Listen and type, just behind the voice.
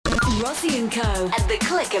Rossi and Co. At the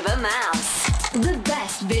click of a mouse. The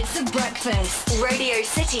best bits of breakfast. Radio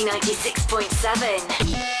City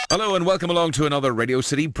 96.7. Hello and welcome along to another Radio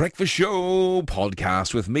City Breakfast Show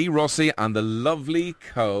podcast with me, Rossi, and the lovely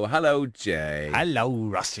Co. Hello, Jay. Hello,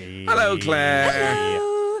 Rossi. Hello, Claire.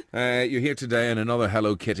 Hello. You're here today in another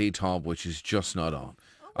Hello Kitty top, which is just not on.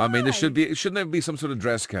 I mean, shouldn't there be some sort of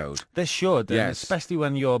dress code? There should, Yes. especially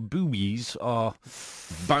when your boobies are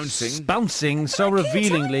Bouncing. so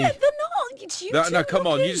revealingly. They're not. It's you No, two come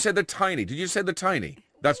on. looking. You just said they're tiny. Did you say they're tiny?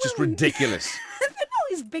 That's just ridiculous. They're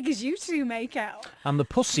not as big as you two make out. And the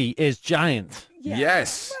pussy is giant. Yeah.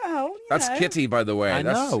 Yes. Well, you That's know, Kitty, by the way. I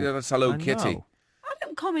That's, know. that's Hello I Kitty. know. I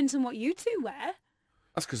don't comment on what you two wear.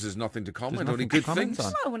 That's because there's nothing to comment. There's Only nothing to good comment things.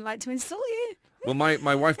 on. I wouldn't like to insult you. Well,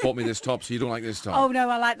 my wife bought me this top, so you don't like this top. Oh no,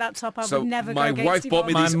 I like that top. I So would never my go against wife you bought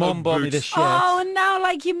me both. these My mum Ugg bought me boots. this shirt. Oh, and now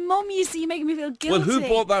like your mum, you see, you're making me feel guilty. Well, who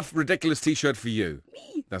bought that ridiculous T-shirt for you?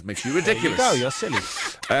 Me. That makes you There you ridiculous. go, you're silly.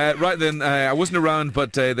 Right then, I wasn't around,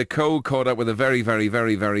 but the Co caught up with a very, very,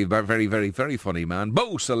 very, very, very, very, very funny man,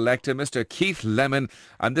 Bo Selector, Mr. Keith Lemon,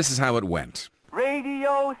 and this is how it went.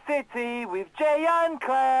 Radio City with Jay and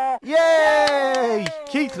Claire. Yay!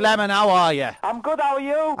 Keith Lemon, how are you? I'm good, how are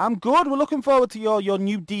you? I'm good. We're looking forward to your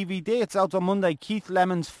new DVD. It's out on Monday, Keith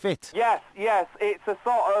Lemon's Fit. Yes, it's a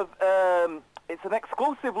sort of, it's an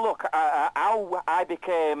exclusive look at how I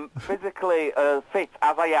became physically fit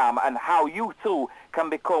as I am and how you too can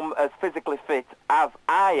become as physically fit as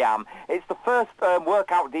I am. It's the first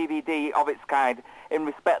workout DVD of its kind in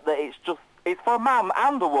respect that it's for a man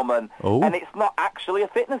and a woman, Oh. and it's not actually a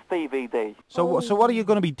fitness DVD. So what are you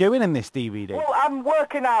going to be doing in this DVD? Well, I'm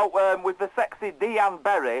working out with the sexy Deanne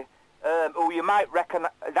Berry, who you might recognise.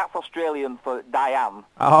 That's Australian for Diane.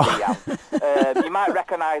 Oh. Deanne. You might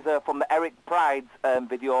recognise her from the Eric Prydz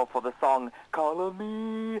video for the song "Call on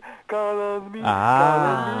Me, Call on Me,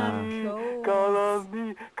 Ah. Call on Me, Cool. Call on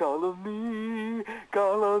Me, Call on Me,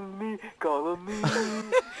 Call on Me, Call on Me."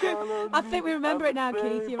 Call on I me, think we remember it now, I'm the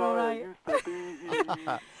Keith, you're all babe I right. used to be.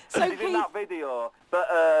 So, She's in Keith, that video, but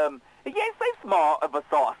it's more of a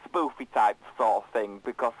sort of spoofy type sort of thing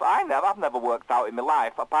because I've never worked out in my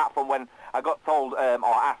life apart from when I got told or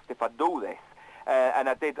asked if I'd do this, and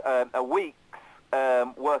I did a week's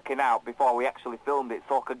working out before we actually filmed it,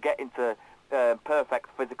 so I could get into perfect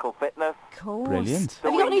physical fitness. cool. Brilliant.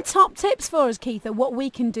 Have you got any top tips for us, Keith, of what we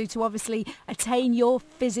can do to obviously attain your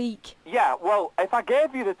physique? Yeah, well, if I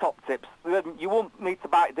gave you the top tips, then you wouldn't need to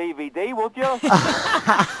buy a DVD, would you?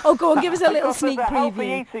 Oh, go on, give us a little Because sneak there's a healthy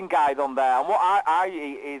preview. eating guide on there, and what I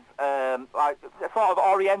eat is like sort of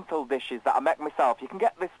oriental dishes that I make myself. You can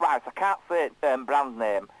get this rice, I can't say brand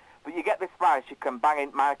name, but you get this rice you can bang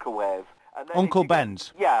in microwave. And then Uncle if you get-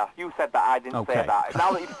 Ben's? Yeah, you said that, I didn't Okay. say that.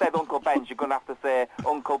 Now that you've said Uncle Ben's, you're going to have to say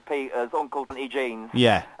Uncle Peter's, Uncle Auntie Jean's.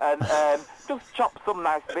 Yeah. And just chop some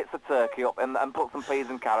nice bits of turkey up and put some peas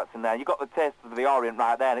and carrots in there. You've got the taste of the Orient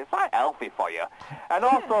right there, and it's like healthy for you. And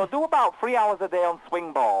also, do about 3 hours a day on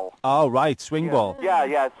swing ball. Oh, right, swing ball.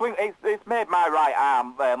 Yeah, swing. It's made my right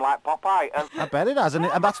arm like Popeye. And I bet it has, and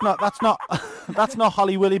that's not that's not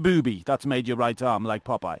Holly Willy Booby. That's made your right arm like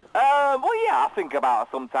Popeye. well, yeah, I think about it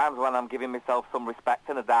sometimes when I'm giving myself some respect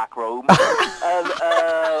in a dark room. And,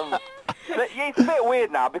 but yeah, it's a bit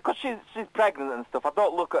weird now because she's pregnant and stuff. I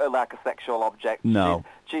don't look at her like a sexual object. No.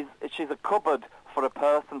 She's a cupboard for a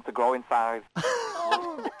person to grow inside.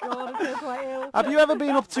 Oh, God, I feel quite ill. Have you ever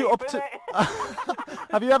been up to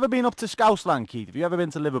Have you ever been up to Scousland, Keith? Have you ever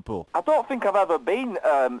been to Liverpool? I don't think I've ever been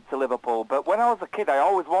to Liverpool, but when I was a kid, I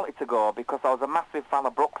always wanted to go because I was a massive fan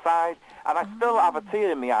of Brookside, and I still have a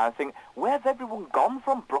tear in my eye and think, where's everyone gone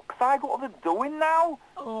from Brookside? What are they doing now?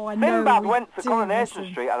 Oh, I know. Sinbad we went to do Coronation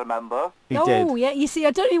listen. Street, I remember. He Oh, did. yeah. You see,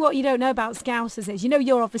 I don't know what you don't know about Scousers is. You know,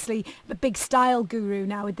 you're obviously a big style guru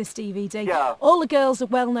now with this DVD. Yeah. All the girls are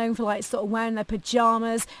well known for, like, sort of wearing their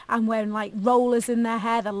pyjamas and wearing, like, rollers in their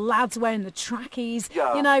hair. The lads wearing the trackies.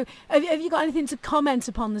 Yeah. You know, have you got anything to comment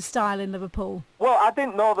upon the style in Liverpool? Well, I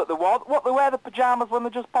didn't know that there was. What, they wear the pyjamas when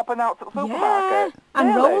they're just popping out to the Yeah. supermarket?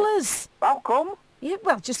 And Really? rollers. How come? Yeah,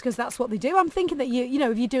 well, just because that's what they do. I'm thinking that, you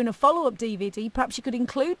know, if you're doing a follow-up DVD, perhaps you could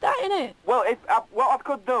include that in it. Well, what I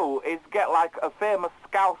could do is get, like, a famous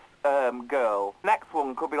Scouse girl. Next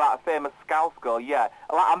one could be, like, a famous Scouse girl, yeah.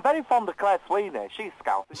 Like, I'm very fond of Claire Sweeney. She's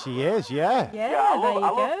Scouse. She is, yeah. Yeah, Yeah, I there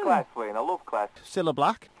love you Claire go. Sweeney. I love Claire. Cilla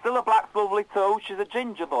Black. Cilla Black's lovely too. She's a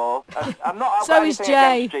ginger though. I'm not. So is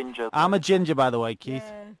Jay. Gingers. I'm a ginger, by the way, Keith.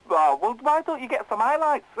 Well, why don't you get some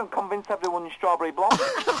highlights and convince everyone you're strawberry blonde?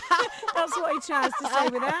 That's what he tries to say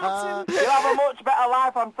without him. You'll have a much better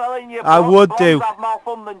life, I'm telling you. I would do. Blondes have more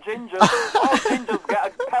fun than gingers. All gingers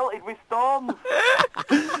get pelted with stones.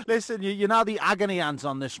 Listen, you know the agony ants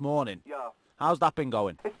on this morning. Yeah. How's that been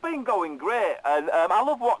going? It's been going great, and I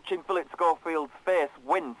love watching Philip Schofield's face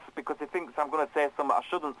wince because he thinks I'm going to say something I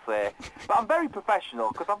shouldn't say. But I'm very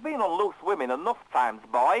professional because I've been on Loose Women enough times,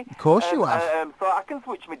 boy. Of course you have. So I can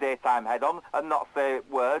switch my daytime head on and not say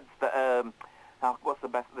words that, what's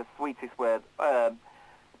the sweetest word?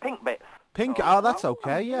 Pink bits. Pink? So, Oh, that's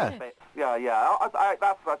okay, yeah. Yeah.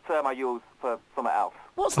 That's a term I use for something else.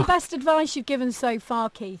 What's the best advice you've given so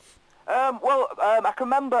far, Keith? I can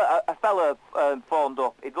remember a fella phoned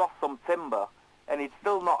up. He'd lost some timber, and he'd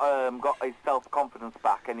still not got his self-confidence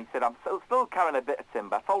back. And he said, I'm still carrying a bit of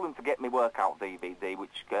timber. I told him to get me workout DVD,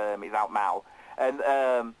 which is out now. And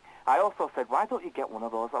I also said, why don't you get one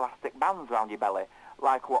of those elastic bands around your belly,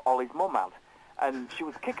 like what Ollie's mum had? And she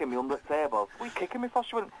was kicking me under the table. Were you kicking me for?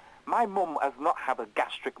 She went, my mum has not had a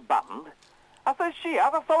gastric band. I said, she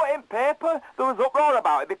has. I saw it in paper. There was uproar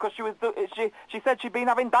about it because she said she'd been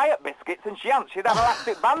having diet biscuits and she hadn't. She'd had an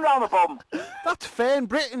elastic band round the bum. That's Fern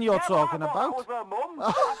Britain you're talking I thought about. that was her mum.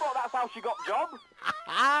 I thought that's how she got jobs.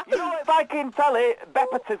 You know, it's like in telly,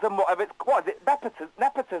 nepotism, whatever it's... What is it?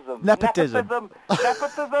 Nepotism. Nepotism.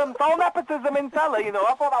 It's all nepotism in telly, you know.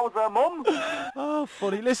 I thought that was her mum. Oh,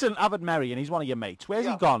 funny. Listen, Avid Merrian, he's one of your mates. Where's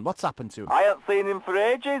he gone? What's happened to him? I haven't seen him for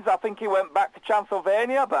ages. I think he went back to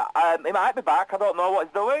Transylvania, but he might be back. I don't know what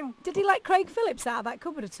he's doing. Did he let Craig Phillips out of that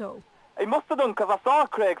cupboard at all? He must have done, because I saw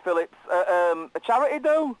Craig Phillips at a charity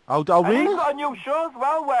do. Oh, And really? he's got a new show as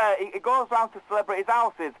well, where he goes round to celebrities'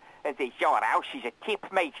 houses and says, your house is a tip,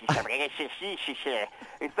 mate. He says,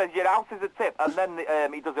 your house is a tip, and then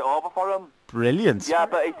he does it over for him. Brilliant. Yeah,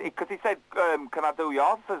 but because he said, can I do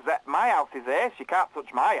yours? He says, my house is here, she can't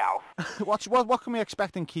touch my house. What can we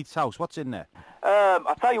expect in Keith's house? What's in there?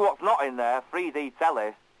 I'll tell you what's not in there, 3D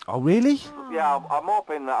telly. Oh, really? Yeah, I'm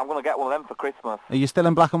hoping that I'm going to get one of them for Christmas. Are you still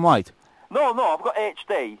in black and white? No, I've got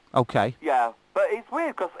HD. Okay. Yeah, but it's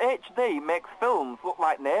weird because HD makes films look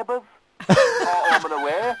like Neighbours or Home and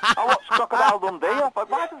Away. I watched Crocodile Dundee. I thought,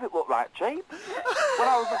 why does it look like cheap? When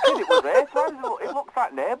I was a kid, it was this. Why does it look? It looks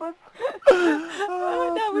like Neighbours.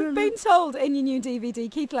 No, we've been told in your new DVD,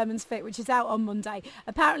 Keith Lemon's Fit, which is out on Monday,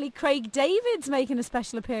 apparently Craig David's making a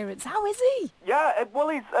special appearance. How is he? Yeah, well,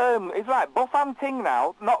 he's right. Buff and ting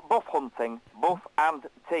now, not buff hunting. Buff and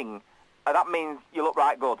ting. That means you look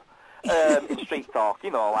right good. In street talk, you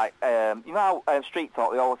know, like you know how street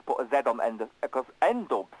talk they always put a Z on the end because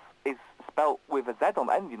N-dubs is spelt with a Z on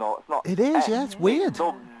the end. You know, it's not. It is, yeah, it's weird.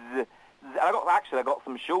 Dubs. I got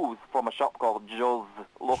some shoes from a shop called Joe's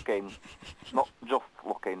Looking, not just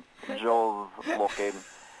looking, Joe's Looking.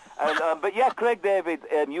 And but yeah, Craig David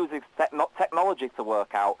uses technology to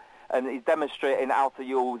work out, and he's demonstrating how to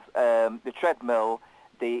use the treadmill,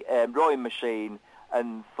 the rowing machine,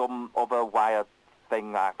 and some other wire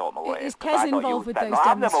thing. I don't know what it is. Is Kez involved with those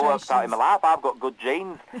I've never worked out in my life. I've got good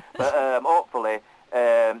genes, but hopefully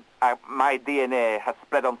my DNA has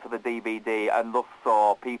spread onto the DVD, and thus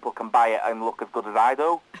so people can buy it and look as good as I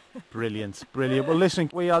do. Brilliant. Well, listen,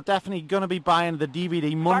 we are definitely going to be buying the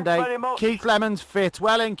DVD Monday. Thanks very much. Keith Lemon's Fit.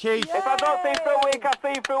 Well in, Keith. If I don't see you for a week, I'll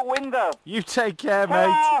see you through a window. You take care, Ta-ra.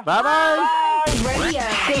 mate. Bye-bye. Radio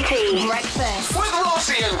City Breakfast. With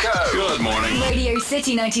Rossi and Co. Good morning. Radio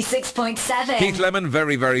City 96.7. Keith Lemon,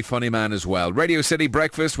 very, very funny man as well. Radio City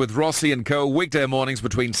Breakfast with Rossi and Co. Weekday mornings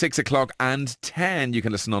between 6 o'clock and 10. You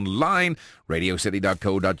can listen online,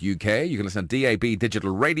 radiocity.co.uk. You can listen on DAB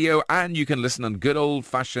Digital Radio, and you can listen on good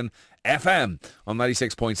old-fashioned FM on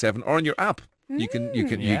 96.7 or on your app. You can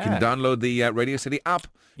download the Radio City app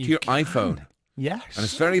to your iPhone. Yes. And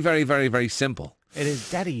it's very, very, very, very simple. It is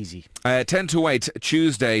that easy. 10 to 8,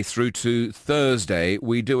 Tuesday through to Thursday,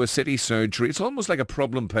 we do a city surgery. It's almost like a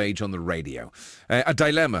problem page on the radio. A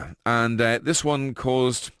dilemma. And this one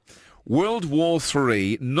caused World War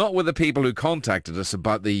III, not with the people who contacted us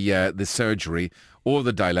about the surgery or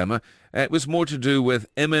the dilemma. It was more to do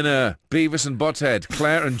with Imina, Beavis and Butthead,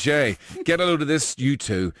 Claire and Jay. Get a load of this, you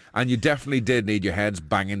two, and you definitely did need your heads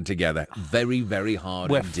banging together. Very, very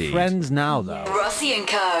hard We're indeed. friends now, though. Rossi and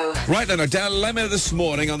Co. Right then, our dilemma this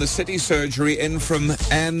morning on the city surgery in from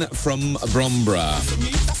Anne from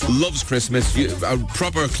Bromborough. Loves Christmas, a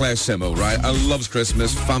proper Claire Simo, right? Loves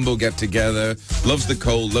Christmas, fambo get together, loves the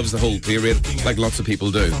cold, loves the whole period, like lots of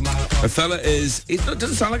people do. A fella he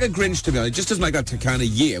doesn't sound like a Grinch to me, he just doesn't like that kind of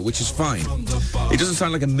year, which is fine. fine. He doesn't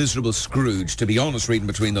sound like a miserable Scrooge, to be honest, reading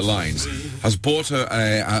between the lines. Has bought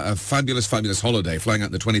a fabulous, fabulous holiday, flying out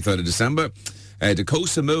on the 23rd of December to Koh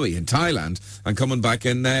Samui in Thailand and coming back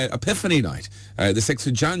in Epiphany night, the 6th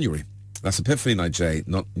of January. That's Epiphany night, Jay,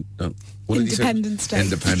 not what did he say? Independence Day.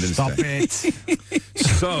 Independence Stop Day. it.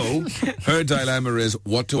 So, her dilemma is,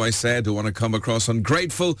 what do I say? I don't want to come across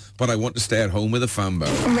ungrateful, but I want to stay at home with a fambo.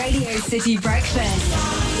 Radio City Breakfast.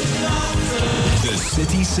 The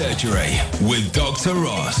City Surgery with Dr.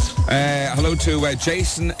 Ross. Hello to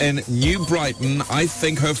Jason in New Brighton. I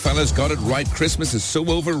think her fella's got it right. Christmas is so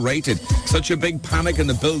overrated. Such a big panic in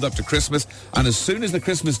the build-up to Christmas. And as soon as the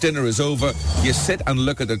Christmas dinner is over, you sit and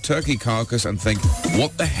look at the turkey carcass and think,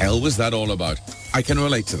 what the hell was that all about? I can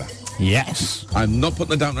relate to that. Yes. I'm not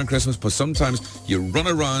putting it down on Christmas, but sometimes you run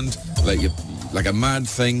around like a mad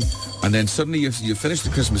thing, and then suddenly you finish the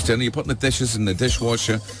Christmas dinner, you're putting the dishes in the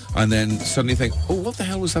dishwasher, and then suddenly you think, oh, what the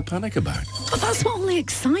hell was that panic about? But that's what all the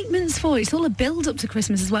excitement's for. It's all a build-up to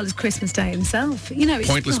Christmas as well as Christmas Day himself. You know, it's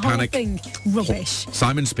Pointless the whole panic. thing. Rubbish.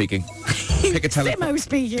 Simon speaking. Pick a Simo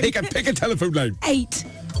speaking. Pick a telephone line. 8.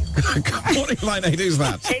 What line 8 is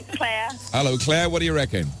that? It's Claire. Hello, Claire. What do you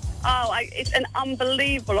reckon? It's an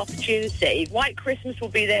unbelievable opportunity. White Christmas will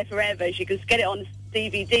be there forever. She can get it on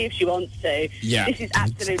DVD if she wants to. Yeah. This is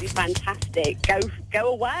absolutely fantastic.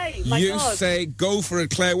 Go away. My You God. say go for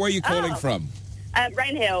it, Claire. Where are you calling from?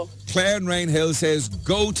 Rain Hill. Claire in Rain Hill says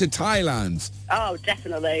go to Thailand. Oh,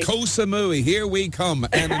 definitely. Koh Samui, here we come.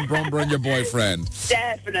 Anne and Bromber and your boyfriend.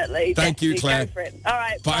 Definitely. Thank you, Claire. Go for it. All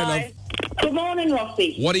right. Bye, Bye. love. Good morning,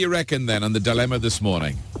 Rossi. What do you reckon then on the dilemma this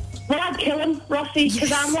morning? Well, I'd kill him, Rossi,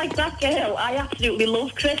 because I'm like that girl. I absolutely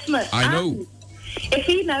love Christmas. I know. And if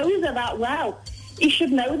he knows her that well, he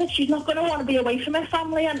should know that she's not going to want to be away from her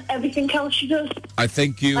family and everything else she does. I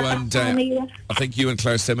think you and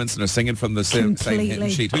Claire Simonson are singing from the same hymn Completely.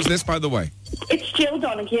 sheet. Who's this, by the way? It's Jill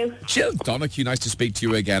Donahue. Jill Donahue. Nice to speak to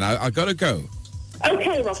you again. I got to go.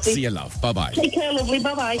 Okay, Rossi. See you, love. Bye-bye. Take care, lovely.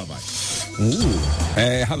 Bye-bye. Bye-bye.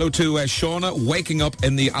 Ooh. Hello to Shauna, waking up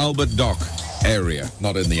in the Albert Dock area.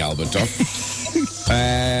 Not in the Albert Dock.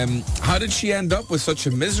 How did she end up with such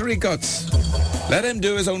a misery, Guts? Let him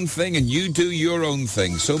do his own thing and you do your own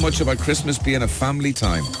thing. So much about Christmas being a family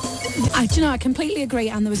time. I completely agree.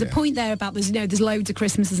 And there was a point there about there's loads of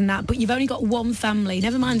Christmases and that, but you've only got one family.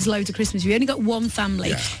 Never mind there's loads of Christmas. You've only got one family.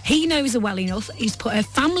 Yeah. He knows her well enough. He's put her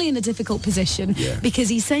family in a difficult position because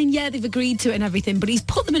he's saying, they've agreed to it and everything, but he's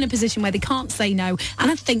put them in a position where they can't say no. And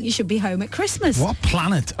I think you should be home at Christmas. What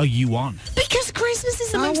planet are you on? Because Christmas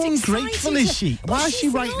is the How most exciting. ungrateful is she? Why is she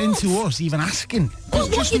writing into us, even asking? Well,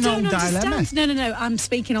 It's what just you no don't dilemma. understand. No. I'm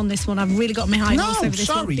speaking on this one. I've really got my high horse over this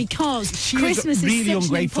one because She Christmas is is really such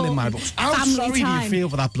ungrateful an in my important books. How family sorry do you time. feel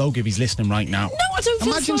for that bloke if he's listening right now? No, I don't feel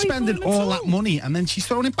Imagine sorry spending for him at all that money and then she's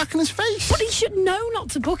throwing it back in his face. But he should know not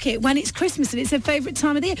to book it when it's Christmas and it's their favourite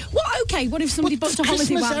time of the year. What if somebody But booked a it's holiday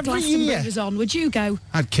Christmas while every Glastonbury year. was on? Would you go?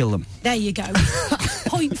 I'd kill them. There you go.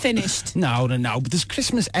 Point finished. No. But there's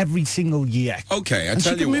Christmas every single year. Okay, I And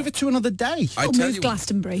tell she you can move what. it to another day. I Or tell move you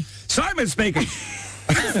Glastonbury. Simon speaking.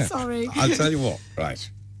 Sorry. I'll tell you what. Right.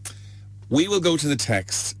 We will go to the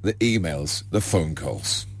texts, the emails, the phone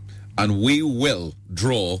calls, and we will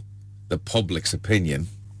draw the public's opinion.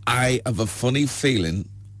 I have a funny feeling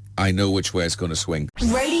I know which way it's going to swing.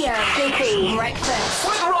 Radio City Breakfast.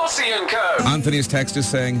 With Rossi and Co. Anthony's text is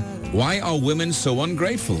saying, why are women so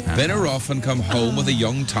ungrateful? Better off and come home with a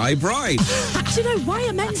young Thai bride. Do you know, why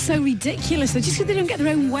are men so ridiculous? Just because they don't get their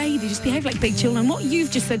own way, they just behave like big children. What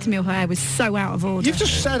you've just said to me, O'Hare, was so out of order. You've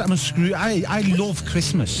just said I'm a screw. I love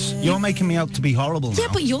Christmas. You're making me out to be horrible Yeah,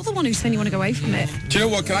 now. but you're the one who's saying you want to go away from it. Do you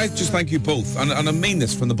know what? Can I just thank you both? And I mean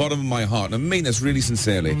this from the bottom of my heart. And I mean this really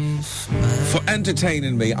sincerely. For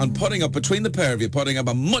entertaining me and putting up, between the pair of you, putting up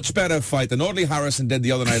a much better fight than Audley Harrison did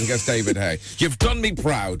the other night against David Hay. You've done me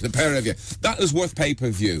proud, the pair of you. That is worth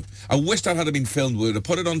pay-per-view. I wish that had been filmed. We would have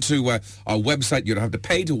put it onto our website. You'd have to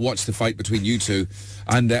pay to watch the fight between you two.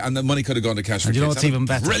 And the money could have gone to Cash for And you know Kids. what's even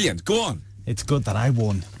better? Brilliant. Go on. It's good that I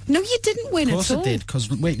won. No, you didn't win Of course at all. I did, because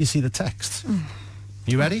wait till you see the text.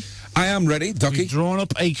 You ready? I am ready, Ducky. We've drawn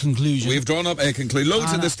up a conclusion. We've drawn up a conclusion.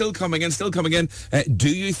 Loads of they're still coming in. Do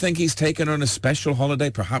you think he's taken her on a special holiday,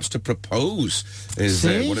 perhaps to propose?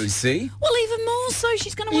 See? What did he see? Well, even more so,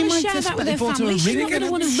 she's going to You want to might share just that with her bought her a family. She's ring. not going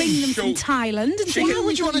to want to ring them from Show- Thailand. And Why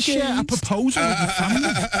would you want to share a proposal with your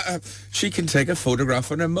family? She can take a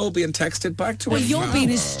photograph on her Moby and text it back to Well, her. you're being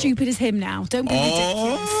as stupid as him now. Don't be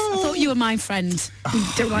ridiculous. thought you were my friend. We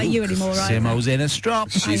don't like you anymore, right? Simo's in a strop.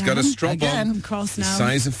 She's got a strop Again. on. I'm cross now.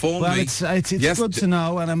 Size of 4 Well, me. it's Yes, good to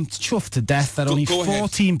know, and I'm chuffed to death that only go ahead.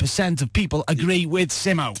 14% of people agree with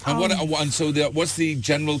Simo. And so what's the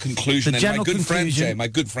general conclusion? The then? general My good friend conclusion, Jay. My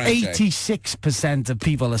good friend Jay. 86% of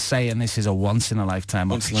people are saying this is a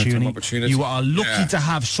once-in-a-lifetime opportunity. You are lucky to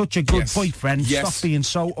have such a good boyfriend. Yes. Stop being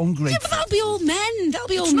so ungrateful. Yeah, but that'll be all men. That'll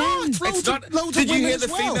be all It's men. not. It's It's not. loads Did of you women hear as the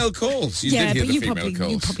well. female calls? You Yeah, did hear but the you female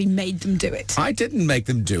calls. probably made them do it. I didn't make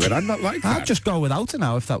them do it. I'm not like that. I'd just go without her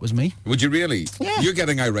now if that was me. Would you really? Yeah. You're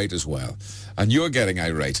getting irate as well, and you're getting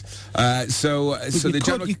irate. So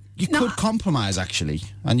You could compromise actually,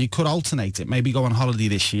 and you could alternate it. Maybe go on holiday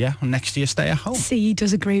this year, and next year stay at home. See, he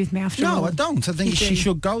does agree with me after all. No, I don't. I think You she do.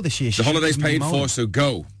 should go this year. the holiday's paid for, so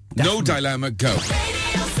go. No Definitely. dilemma, go.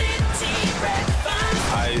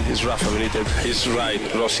 Hi, it's Rafa Benitez. He's right,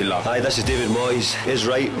 Rosila. Hi, this is David Moyes. He's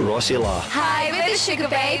right, Rosila. Hi, we're the Sugar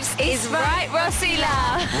Babes. Is right,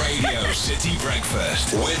 Rossila. Radio City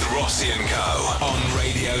Breakfast with Rossi and Co. on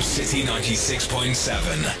Radio City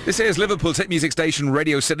 96.7. This is Liverpool's hit music station,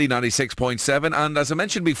 Radio City 96.7, and as I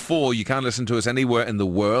mentioned before, you can listen to us anywhere in the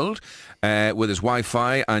world with this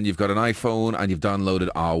Wi-Fi, and you've got an iPhone, and you've downloaded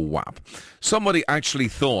our WAP. Somebody actually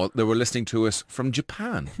thought they were listening to us from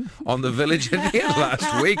Japan on the Village Idiot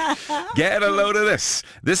last week. Get a load of this.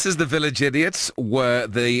 This is the Village Idiots, where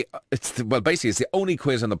basically it's the only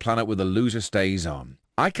quiz on the planet where the loser stays on.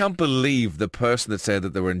 I can't believe the person that said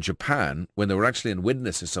that they were in Japan when they were actually in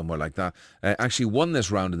Widnes or somewhere like that actually won this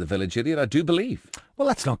round of the Village Idiot. I do believe. Well,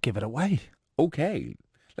 let's not give it away. Okay,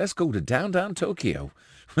 let's go to downtown Tokyo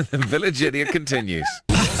when the Village Idiot continues.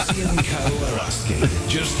 Rossi and Co are asking,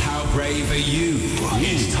 just how brave are you?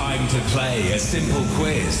 It's time to play a simple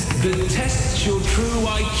quiz that tests your true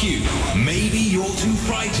IQ. Maybe you're too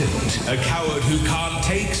frightened, a coward who can't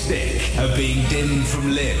take stick, of being dim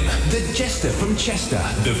from limb, the jester from Chester,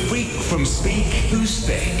 the freak from Speak Who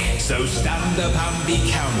Speak. So stand up and be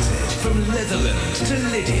counted, from Litherland to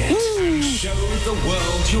Lydiot. Show the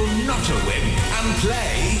world you're not a wimp and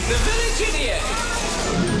play the Village Idiot.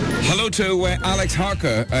 Hello to Alex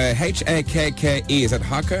Harker, H-A-K-K-E. Is that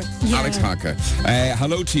Harker? Yeah. Alex Harker.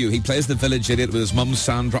 Hello to you. He plays the Village Idiot with his mum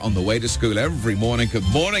Sandra on the way to school every morning. Good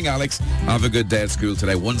morning, Alex. Have a good day at school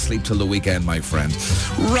today. One sleep till the weekend, my friend.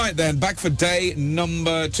 Right then, back for day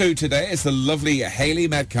number 2 today. It's the lovely Hayley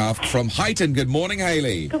Metcalf from Highton. Good morning,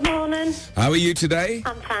 Hayley. Good morning. How are you today?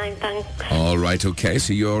 I'm fine, thanks. All right, okay.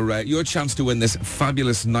 So your chance to win this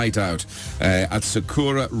fabulous night out at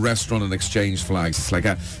Sakura Restaurant and Exchange Flags. It's like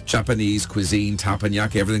a Japanese cuisine,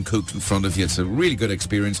 teppanyaki, everything cooked in front of you. It's a really good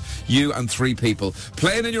experience. You and 3 people.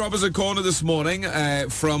 Playing in your opposite corner this morning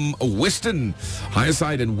from Whiston, higher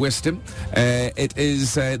side in Whiston. It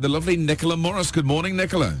is the lovely Nicola Morris. Good morning,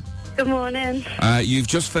 Nicola. Good morning. You've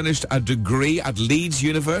just finished a degree at Leeds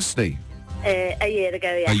University. A year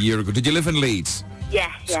ago, yeah. A year ago. Did you live in Leeds?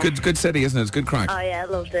 Yeah, It's yeah. good city, isn't it? It's good crack. Oh, yeah,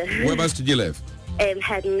 I loved it. Whereabouts did you live?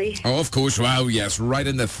 Headingley. Oh, of course. Wow, yes, right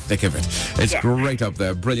in the thick of it. It's Yeah. great up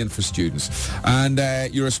there. Brilliant for students. And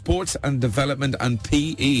you're a sports and development and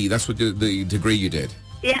PE. That's what the degree you did.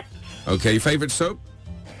 Yeah. Okay, your favourite soap?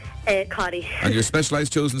 Coddy. And your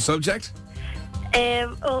specialised chosen subject?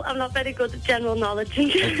 Well, I'm not very good at general knowledge.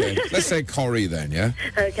 Okay, let's say Corrie then, yeah?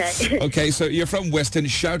 Okay. Okay, so you're from Whiston.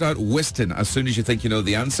 Shout out Whiston as soon as you think you know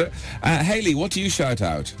the answer. Hayley, what do you shout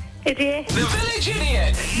out? Idiot. The Village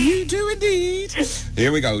Idiot. You do indeed.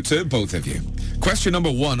 Here we go to both of you. Question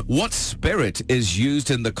number 1. What spirit is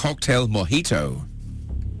used in the cocktail mojito?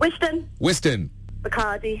 Whiston. Whiston.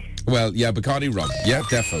 Bacardi. Well, yeah, Bacardi rum. Yeah,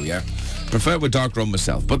 defo, yeah. Prefer with dark rum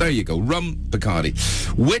myself. But there you go. Rum, Bacardi.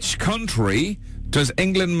 Which country does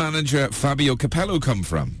England manager Fabio Capello come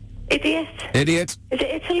from? Idiot. Idiot? Is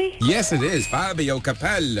it Italy? Yes, it is. Fabio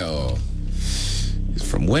Capello. He's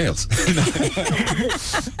from Wales.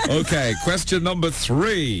 Okay, question number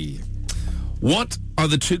 3. What are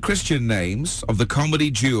the 2 Christian names of the comedy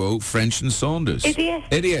duo French and Saunders? Idiot.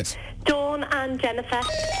 Idiot. Dawn and Jennifer.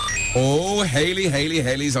 Oh,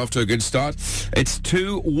 Hayley's off to a good start. It's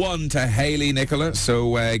 2-1 to Hayley, Nicola,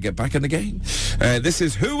 so get back in the game. This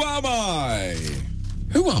is Who Am I?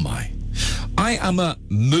 Who am I? I am a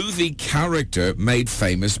movie character made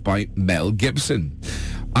famous by Mel Gibson.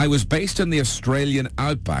 I was based in the Australian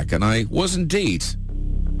outback, and I was indeed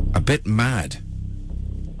a bit mad.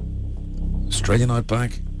 Australian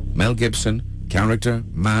outback, Mel Gibson, character,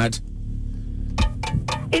 mad.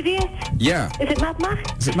 Idiot. Yeah. Is it Mad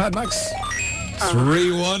Max? Is it Mad Max?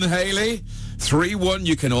 3-1, Hayley. 3-1.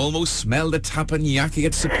 You can almost smell the teppanyaki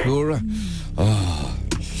at Sakura. Oh.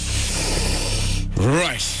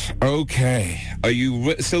 Right. Okay. Are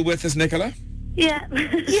you still with us, Nicola? Yeah.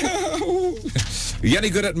 Are you any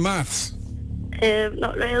good at maths?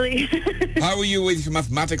 Not really. How are you with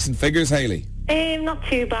mathematics and figures, Hayley? Not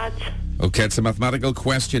too bad. Okay, it's a mathematical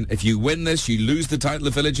question. If you win this, you lose the title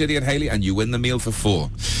of Village Idiot, Hayley, and you win the meal for 4.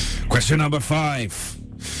 Question number 5.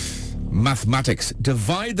 Mathematics.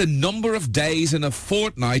 Divide the number of days in a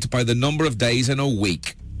fortnight by the number of days in a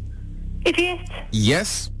week. Idiot.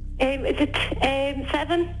 Yes? Is it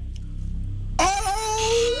 7?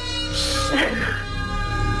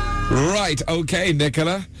 Right, okay,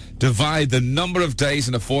 Nicola. Divide the number of days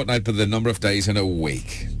in a fortnight by the number of days in a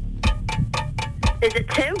week. Is it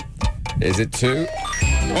 2? Is it 2?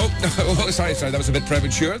 Oh, sorry, that was a bit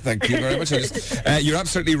premature. Thank you very much. You're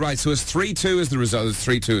absolutely right. So it's 3-2 is the result. It's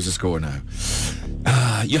 3-2 is the score now.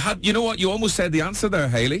 You know what? You almost said the answer there,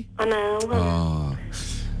 Hayley. I know. Oh.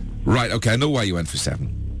 Right, okay, I know why you went for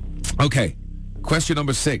 7. Okay, question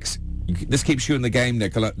number 6. This keeps you in the game,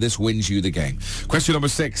 Nicola. This wins you the game. Question number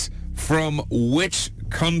 6. From which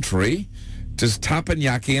country does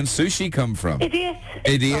teppanyaki and sushi come from? Idiot.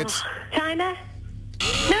 Idiot. China.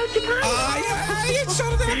 No, Japan.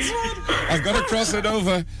 I've got to cross it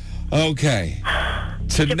over. Okay.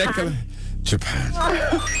 To Japan. Nicola. Japan.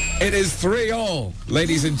 It is 3-3.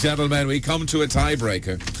 Ladies and gentlemen, we come to a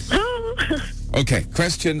tiebreaker. Okay,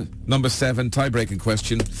 question number 7, tie-breaking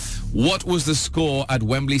question. What was the score at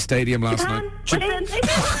Wembley Stadium last night? Japan.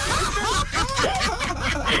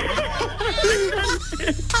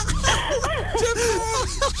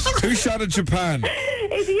 Who shot at Japan?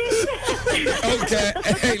 Idiot. Okay,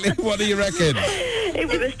 Hayley, what do you reckon? It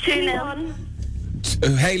was 2-1.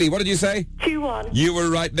 Hayley, what did you say? 2-1. You were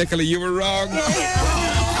right, Nicola, you were wrong.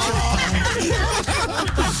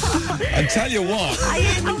 I tell you what.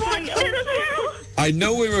 I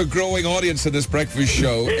know we were a growing audience in this breakfast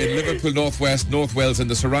show in Liverpool, North West, North Wales and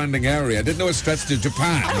the surrounding area. I didn't know it stretched to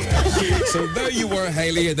Japan. So there you were,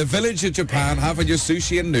 Hayley, in the village of Japan, having your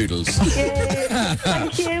sushi and noodles.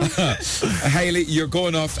 Thank you. Hayley, you're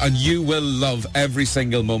going off and you will love every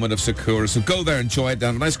single moment of Sakura. So go there, enjoy it.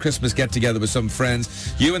 Have a nice Christmas get-together with some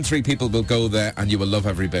friends. You and 3 people will go there and you will love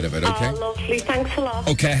every bit of it, okay? Oh, lovely. Thanks a lot.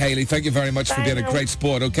 Okay, Hayley, thank you very much for being a great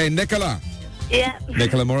sport. Okay, Nicola. Yeah.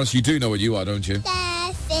 Nicola Morris, you do know what you are, don't you?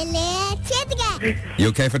 You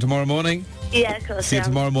okay for tomorrow morning? Yeah, of course. See you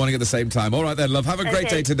tomorrow morning at the same time. All right then, love. Have a great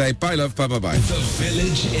day today. Bye, love. Bye-bye-bye. The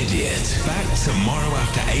Village Idiot. Back tomorrow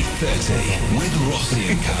after 8:30 with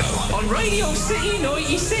Rossi and Co. On Radio City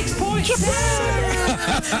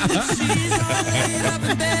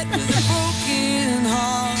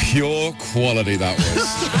 96.7. Pure quality that was.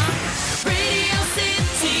 Radio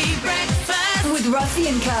City Breakfast with Rossi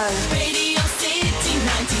and Co. Radio City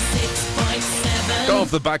 96.7.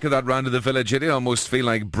 Off the back of that round of the Village Idiot, I almost feel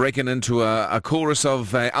like breaking into a chorus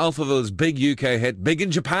of Alphaville's big UK hit, Big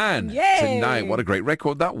in Japan. Yay! Tonight. What a great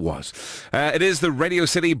record that was. It is the Radio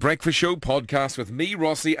City Breakfast Show podcast with me,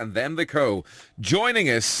 Rossi, and them, the Co. Joining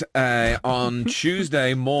us on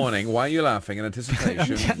Tuesday morning. Why are you laughing in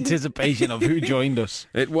anticipation? Anticipation of who joined us.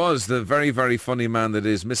 It was the very, very funny man that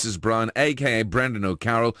is Mrs. Brown, a.k.a. Brendan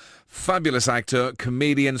O'Carroll, fabulous actor,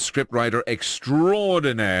 comedian, scriptwriter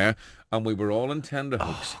extraordinaire, and we were all in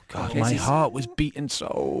tenterhooks. Oh, God, my heart was beating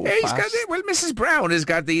so fast. Mrs. Brown has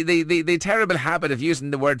got the terrible habit of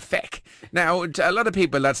using the word feck. Now, to a lot of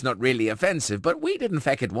people, that's not really offensive, but we didn't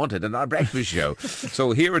feck it wanted in our breakfast show.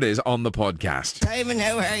 So here it is on the podcast. Simon,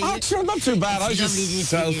 how are you? Oh, sure, not too bad. It's lovely to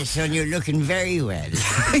see you, son. You're looking very well.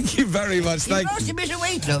 Thank you very much. You lost a bit of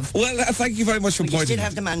weight, love. Well, thank you very much for pointing. You still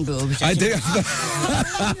have the man boobs. I do.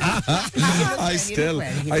 I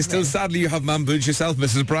still, sadly, you have man boobs yourself,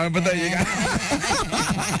 Mrs. Brown, but there you go.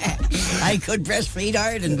 I could breastfeed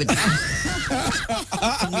Ireland with that.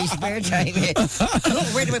 In my spare time.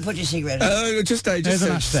 Where do I put your cigarette? Just an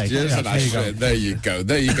ashtray. There you go. Oh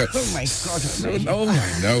my God. Oh,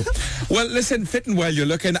 I know. Well, listen, fit and well you're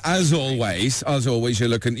looking, as always.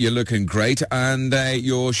 You're looking great. And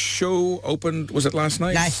your show opened, was it last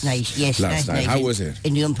night? Last night, yes. Last night. How was it?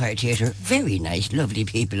 In the Umpire Theatre. Very nice, lovely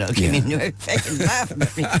people all came in. They were fucking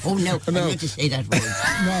laughing. Oh, no. I'm not to say that word.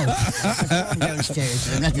 No. Downstairs.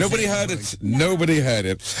 Nobody heard it. Nobody heard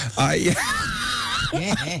it.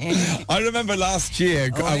 I remember last year.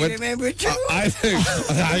 I remember it too. I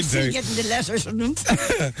do. Getting the letters from them.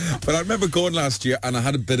 But I remember going last year, and I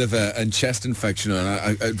had a bit of a chest infection, and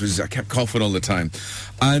I kept coughing all the time,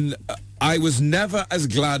 and I was never as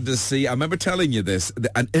glad to see. I remember telling you this,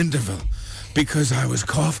 an interval because I was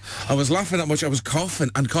laughing that much. I was coughing,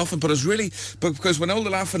 but because when all the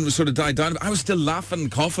laughing was sort of died down, I was still laughing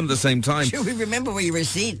and coughing at the same time. Sure, we remember where you were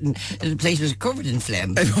sitting, and the place was covered in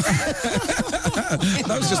phlegm. That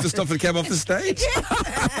was just the stuff that came off the stage.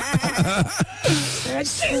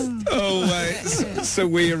 So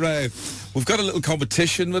we've got a little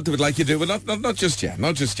competition that we'd like you to do, but not just yet,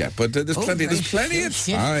 but there's plenty of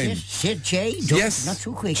time. Sit, Jay. Yes, not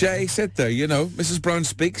too quick. Jay, sit there. You know, Mrs. Brown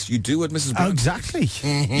speaks. You do what Mrs. Brown. Oh, exactly.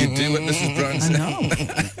 You do what Mrs. Brown says. I know.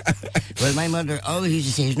 Well, my mother always used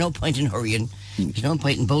to say, "There's no point in hurrying. There's no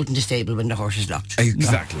point in bolting the stable when the horse is locked."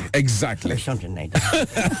 Exactly. Or something like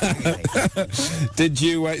that. Did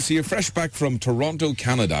you? So you're fresh back from Toronto,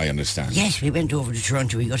 Canada, I understand. Yes, we went over to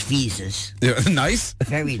Toronto. We got visas. Yeah, nice.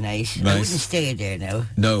 Very nice. I wouldn't stay there now.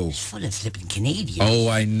 No. It's full of flipping Canadians. Oh,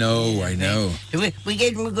 I know. We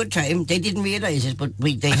gave them a good time. They didn't realise it, but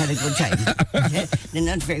they had a good time. They're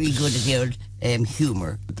not very good at the old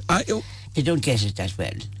humour. They don't get it that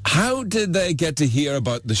well. How did they get to hear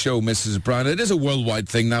about the show, Mrs. Brown? It is a worldwide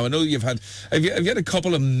thing now. I know you've had... Have you had a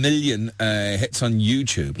couple of million hits on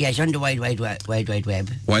YouTube? Yes, on the Wide Web. Wide Web,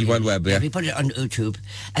 yeah. We put it on YouTube,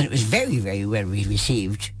 and it was very, very well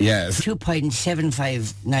received. Yes.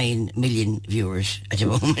 2.759 million viewers at the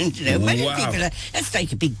moment. You know, wow. People that's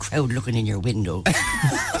like a big crowd looking in your window. It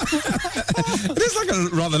is like a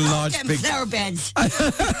rather large, big... flower beds.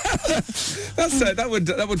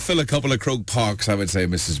 That would fill a couple of Croke Parks, I would say,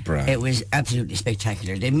 Mrs. Brown. It was absolutely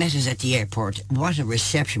spectacular. They met us at the airport. What a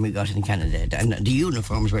reception we got in Canada. And the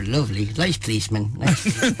uniforms were lovely. Nice policemen.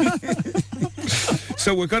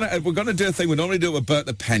 So we're gonna do a thing we normally do with Bert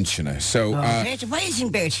the pensioner. So Bert, why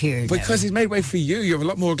isn't Bert here? Because he's made way for you. You're a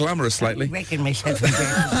lot more glamorous, slightly. I reckon myself and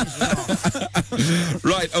Bert.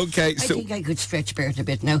 Right. Okay. I think I could stretch Bert a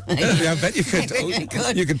bit now. Yeah, I bet you could.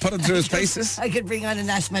 You could put him through his paces. I could bring on an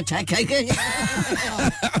asthma attack. I could.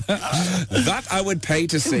 That I would pay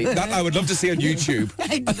to see. That I would love to see on YouTube.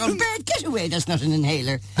 I'd be going, Bert, get away. That's not an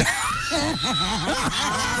inhaler.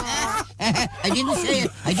 I didn't say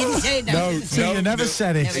it. No, you never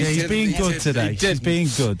said it. He's being good today. He's being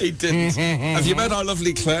good. He didn't. Have you met our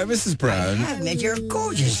lovely Claire, Mrs. Brown? I've met your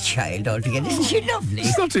gorgeous child altogether. Isn't she lovely?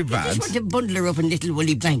 She's not too bad. I just want to bundle her up in little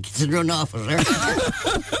woolly blankets and run off with her.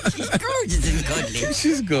 She's gorgeous and cuddly.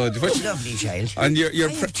 She's good. Lovely child. And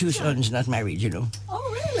I have two sons, not married, you know.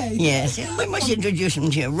 Oh, really? Yes. I must introduce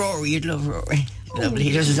him to you. Rory, you'd love Rory. Lovely.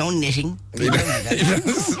 He does his own knitting. He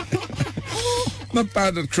does. Not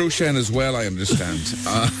bad at crocheting as well, I understand.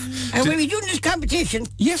 And are we doing this competition?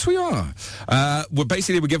 Yes, we are. We're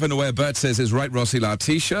giving away, Bert says, his Right Rossi La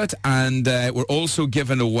t-shirt, and we're also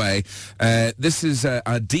giving away, this is a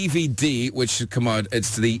DVD which should come out.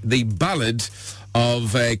 It's the ballad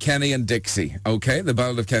of Kenny and Dixie, okay? The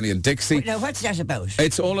Ballad of Kenny and Dixie. Now, what's that about?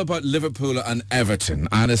 It's all about Liverpool and Everton,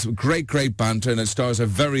 and it's great, great banter, and it stars our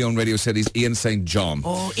very own Radio City's Ian St. John.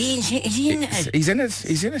 Oh, is he in it? He's in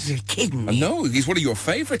it. You're kidding me. No, he's one of your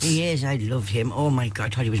favourites. He is. I loved him. Oh, my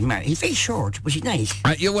God, I thought he was married. He's very short, but he's nice.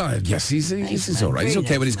 Yes, he's all right. He's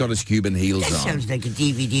okay when he's got his Cuban heels that on. Sounds like a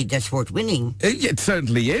DVD that's worth winning. It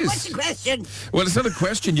certainly is. What's the question? Well, it's not a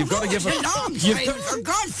question. You've got to give for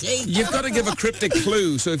God's sake. You've got to give a cryptic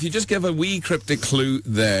clue. So if you just give a wee cryptic clue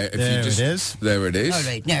there. There it is. There it is. All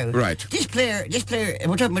right, now. Right. This player,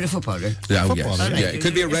 we're talking about a footballer. Oh, yes. Right. Yeah, it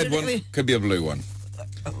could be a red one, could be a blue one.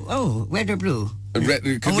 Oh, red or blue?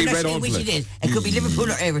 It could be red or blue. Which it is. It could be Liverpool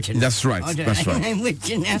or Everton. That's right. That's right. I'm with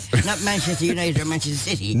you now. Not Manchester United or Manchester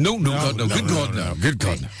City. No. Good God, no. Good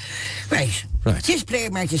God, no. Right. This player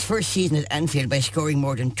marked his first season at Anfield by scoring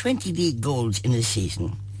more than 20 league goals in a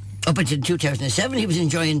season. Up until 2007, he was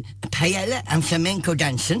enjoying paella and flamenco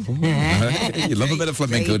dancing. You love a bit of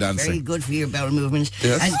flamenco dancing. Very good for your bowel movements.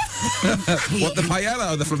 Yes. What, the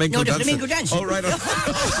paella or the flamenco dancing? No, the flamenco dancing. Oh, right. A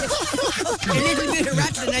little bit of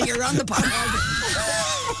rattling and you're on the pond.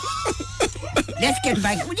 Let's get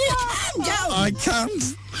back. Will you calm down? I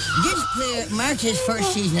can't. This player marked his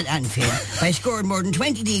first season at Anfield by scoring more than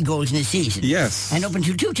 20 league goals in a season. Yes. And up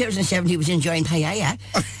until 2007, he was enjoying paella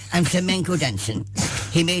and flamenco dancing.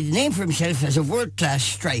 He made a name for himself as a world-class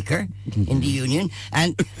striker in the Union.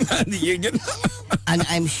 And the Union? And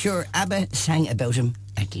I'm sure ABBA sang about him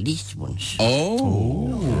at least once.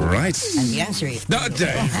 Oh, right. And the answer is... Not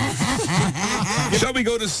Dave. Shall we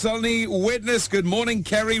go to Sunny Witness? Good morning,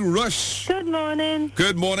 Kerry Rush. Good morning.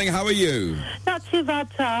 Good morning. How are you? Not too bad,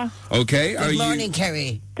 sir. Okay. Good morning,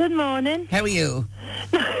 Kerry. Good morning. How are you?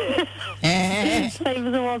 Same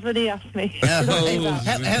as it was when he asked me.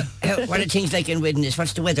 What are things like in Widnes?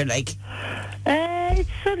 What's the weather like? It's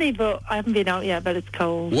sunny, but I haven't been out yet, but it's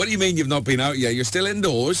cold. What do you mean you've not been out yet? You're still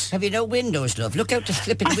indoors? Have you no windows, love? Look out the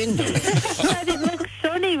flipping window. It looks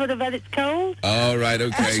sunny, but I bet it's cold. All right,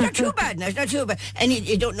 okay. It's not too bad now, it's not too bad. And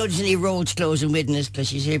you don't notice any roads closed in Widnes, because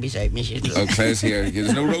she's here beside me. Oh, Claire's here.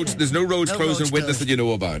 There's no roads closed in Widnes that you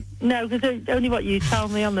know about? No, because only what you tell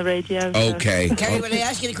me on the radio. Okay. So. Kerry, will I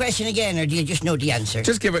ask you the question again, or do you just know the answer?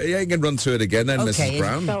 Just give it, you can run through it again then, okay. Mrs.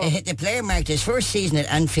 Brown. The player marked his first season at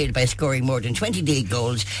Anfield by scoring more than 20 league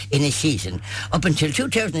goals in a season. Up until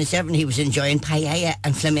 2007, he was enjoying paella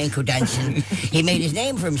and flamenco dancing. He made his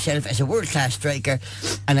name for himself as a world-class striker,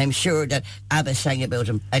 and I'm sure that ABBA sang about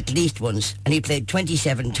him at least once, and he played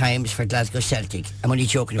 27 times for Glasgow Celtic. I'm only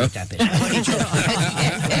joking about that bit. I'm only joking.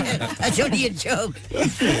 That's only a joke.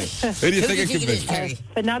 Who do you think it could be? Kerry?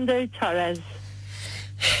 Fernando Torres.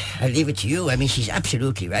 I'll leave it to you. I mean, she's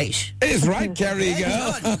absolutely right. Is right, Kerry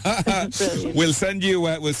girl. We'll send you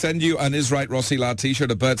an Is Right Rossila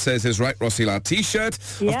t-shirt. A bird says Is Right Rossila t-shirt.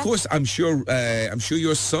 Yeah. Of course, I'm sure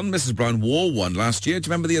your son, Mrs. Brown, wore one last year. Do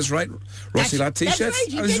you remember the Is Right Rossila t-shirt?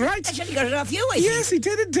 That's right. I was right. That's he got it off you, I think. Yes, he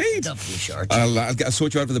did indeed. Lovely shirt. I'll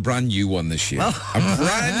sort you out with a brand new one this year. A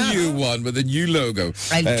brand new one with a new logo.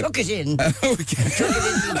 I took it in. Okay.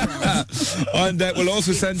 And we'll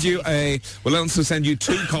also send you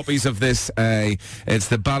two copies of this. It's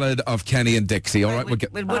the Ballad of Kenny and Dixie. All right,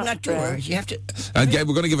 we're not two words. You have to. Yeah,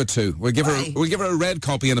 we're going to give her two. We'll give her a red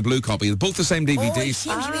copy and a blue copy. Both the same DVDs.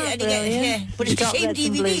 Yeah, but it's the same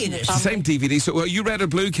DVD in it. It's the same DVD. So are you red or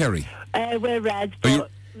blue, Kerry? We're red, but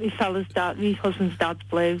my husband's dad's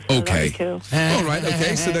blue. So okay. Cool. All right.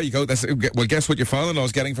 Okay. So there you go. Well, guess what your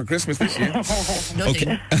father-in-law's getting for Christmas this year? Nothing.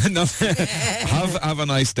 Okay. Have a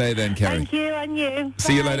nice day then, Kerry. Thank you, and you.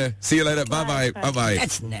 See you later. Bye bye.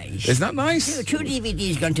 That's nice. Isn't that nice? Two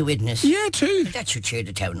DVDs gone to Widnes. Yeah, two. That should cheer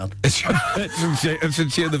the town up. It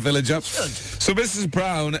should cheer the village up. So Mrs.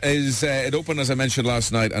 Brown it opened, as I mentioned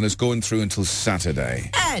last night, and it's going through until Saturday.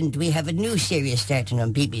 And we have a new series starting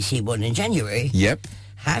on BBC One in January. Yep.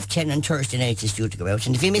 10:30 on Thursday nights is due to go out.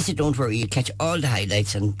 And if you miss it, don't worry. You catch all the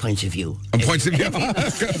highlights and points of view. And points of view? I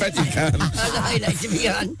bet you can. All the highlights will be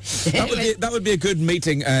on. That would be a good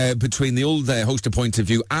meeting between the old host of Points of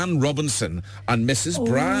View, Anne Robinson, and Mrs.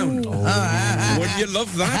 Brown. Wouldn't you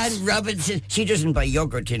love that? Anne Robinson, she doesn't buy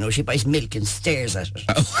yogurt, you know. She buys milk and stares at it.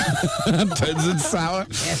 And turns it sour.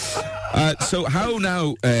 Yes. So how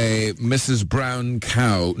now, Mrs. Brown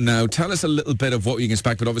Cow? Now, tell us a little bit of what you can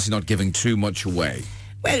expect, but obviously not giving too much away.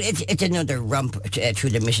 Well, it's another romp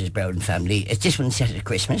through the Mrs. Brown family. It's this one set at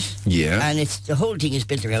Christmas. Yeah. And the whole thing is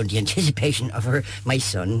built around the anticipation of my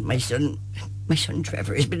son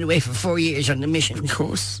Trevor has been away for 4 years on the mission. Of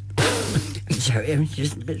course. I'm sorry, I'm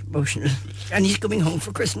just a bit emotional. And he's coming home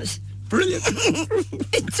for Christmas. Brilliant.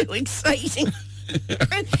 It's so exciting.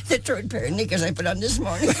 The third pair of knickers I put on this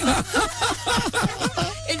morning.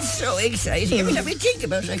 It's so exciting. Every time I think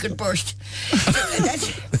about it, I could burst.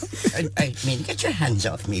 I mean, get your hands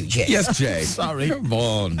off me, Jay. Yes, Jay. Sorry. Come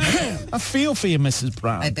on. I feel for you, Mrs.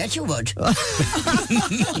 Brown. I bet you would. I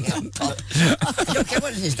don't care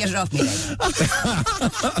what it is. Get it off me,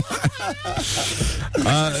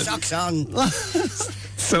 then. Socks on.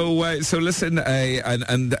 So listen,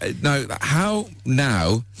 and now, how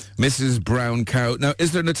now, Mrs. Brown Cow? Now,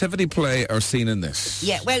 is there a nativity play or scene in this?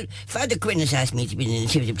 Yeah, well, Father Quinn has asked me to be in the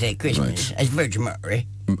nativity play at Christmas as Virgin Mary.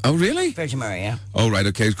 Oh, really? Virgin Mary, yeah. Oh, right,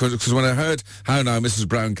 okay. Because when I heard How Now, Mrs.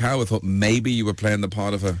 Brown Cow, I thought maybe you were playing the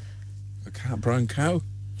part of a brown cow.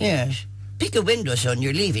 Yes. Pick a window, son,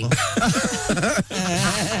 you're leaving.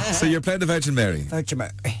 So you're playing the Virgin Mary? Virgin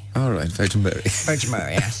Mary. All right, Virgin Mary. Virgin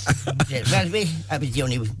Mary, yes. Well, I was the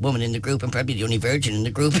only woman in the group and probably the only virgin in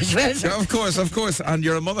the group as well. So. Yeah, of course. And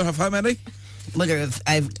you're a mother of how many? I'm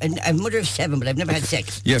mother of 7, but I've never had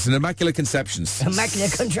sex. Yes, and immaculate conceptions.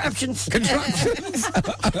 Immaculate contraptions.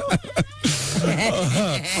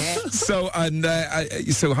 So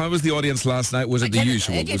how was the audience last night? Was it the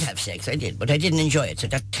usual? I did have sex, but I didn't enjoy it, so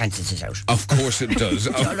that cancels it out. Of course it does.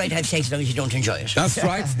 It's all right to have sex as long as you don't enjoy it. That's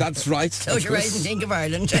right. Close your eyes and think of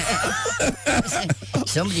Ireland.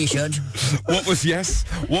 Somebody should. What was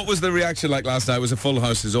the reaction like last night? It was a full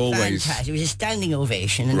house as always. Fantastic. It was a standing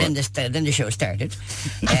ovation, and then the show started.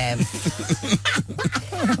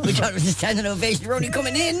 We thought it was a standing ovation. We're only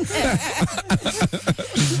coming in.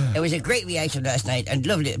 It was a great reaction last night and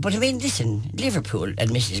lovely. But I mean, listen, Liverpool and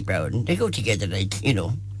Mrs. Brown, they go together like, you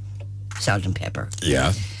know, salt and pepper.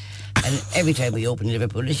 Yeah. And every time we open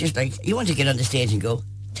Liverpool, it's just like, you want to get on the stage and go,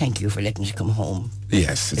 thank you for letting us come home.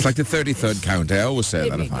 Yes, it's like the 33rd count. I always say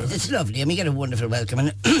that. It's lovely, and we get a wonderful welcome,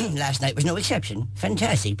 and last night was no exception.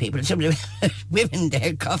 Fantastic people. Some of the women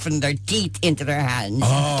there coughing their teeth into their hands.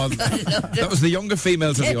 Oh, that was the younger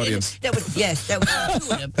females of the audience. That was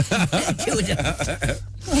two of them.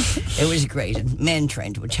 It was great, and men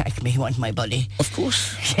trying to attack me, want my body. Of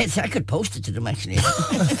course. Yes, I could post it to them, actually.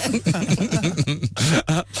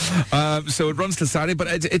 So it runs till Saturday, but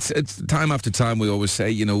it's time after time we always say,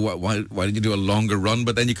 you know, why did you do a longer run?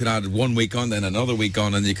 But then you could add 1 week on, then another week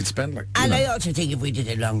on, and you could spend And I also think if we did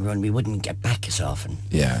a long run, we wouldn't get back as often.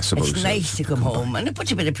 Yeah, I suppose it's nice to come home, and it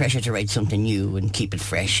puts a bit of pressure to write something new and keep it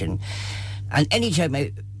fresh. And any time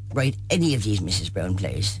I write any of these Mrs. Brown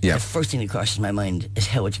plays, the first thing that crosses my mind is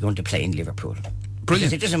how it's going to play in Liverpool.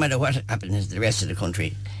 Brilliant. Because it doesn't matter what happens in the rest of the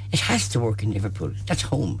country. It has to work in Liverpool. That's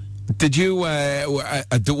home. Did you,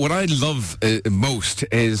 what I love most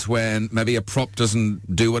is when maybe a prop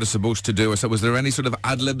doesn't do what it's supposed to do. So was there any sort of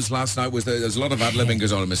ad-libs last night? There's a lot of ad-libbing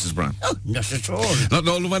goes on in Mrs. Brown? Oh, not at all. Not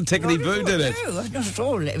all the one tickety boo, did it? No, not at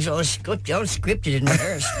all. It was all scripted and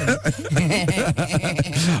rehearsed.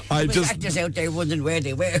 Actors out there wondering what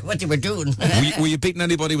they were doing. Were you beating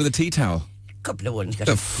anybody with a tea towel? Couple of ones got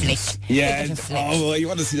a flick. Yeah. Oh, you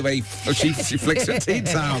want to see the way she flicks her tea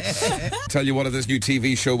towel. Tell you what, of this new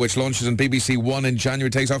TV show which launches on BBC One in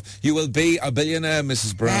January takes off. You will be a billionaire,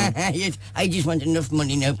 Mrs. Brown. Yes, I just want enough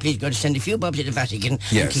money now. Please God, send a few bob to the Vatican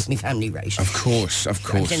and keep my family right. Of course. I'm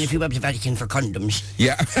sending a few bob to the Vatican for condoms.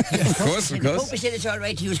 Yeah, of course. The Pope said it's all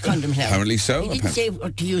right to use condoms now. Apparently so. He didn't say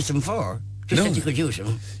what to use them for. Just that you could use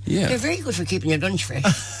them. Yeah. They're very good for keeping your lunch fresh.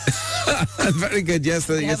 Very good, yes.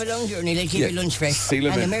 They have a long journey, they keep your lunch fresh.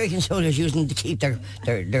 And American soldiers use them to keep their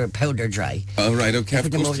powder dry. Oh, right, okay. They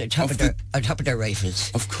put them over the top of their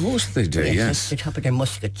rifles. Of course they do, yes. The top of their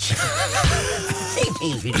muskets. Same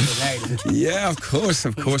things we do in Ireland. Yeah, of course.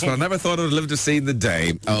 But I never thought I would live to see the day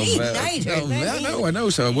of... I know.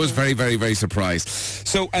 So I was very, very, very surprised.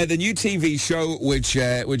 So the new TV show, which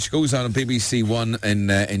goes on BBC One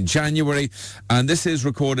in January, and this is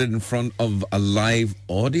recorded in front of a live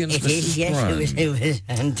audience. It is, yes. It was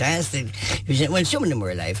fantastic. Some of them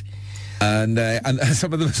were alive. And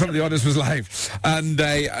some of the audience was live. And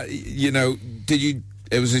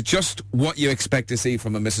was it just what you expect to see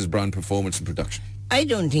from a Mrs. Brown performance and production? I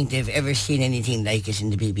don't think they've ever seen anything like it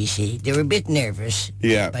in the BBC. They were a bit nervous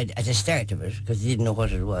at the start of it because they didn't know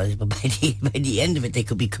what it was, but by the end of it they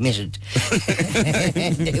could be committed.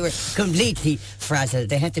 They were completely frazzled.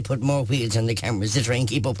 They had to put more wheels on the cameras to try and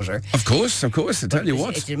keep up with her. Of course, I tell you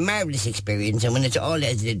what. It's a marvellous experience, and when it's all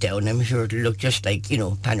edited down, I'm sure it'll look just like,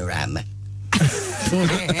 Panorama.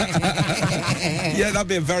 Yeah, that'd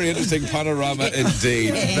be a very interesting panorama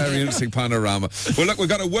indeed. Very interesting panorama. Well, look, we've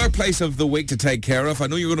got a workplace of the week to take care of. I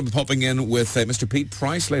know you're going to be popping in with Mr. Pete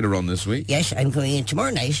Price later on this week. Yes, I'm going in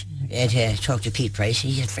tomorrow night to talk to Pete Price.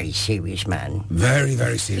 He's a very serious man. Very,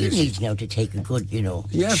 very serious. He needs now to take a good, chill-out pill.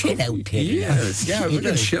 Yes, we're going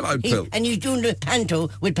to chill-out pill. And he's doing the panto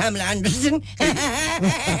with Pamela Anderson.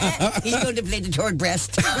 He's going to play the third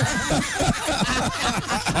breast.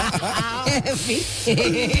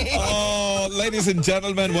 Oh, ladies and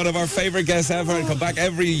gentlemen, one of our favourite guests ever, and come back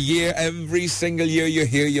every single year you're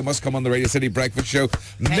here. You must come on the Radio City Breakfast Show.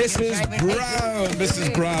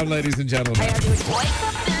 Mrs. Brown, ladies and gentlemen.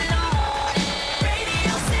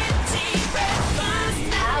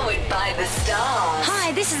 Powered by the Stars.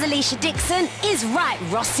 Hi, this is Alicia Dixon. Is right,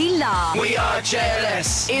 Rossi La. We are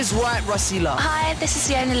JLS. Is right, Rossi La. Hi, this is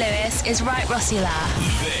Fiona Lewis. Is right, Rossi La.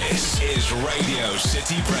 This is Radio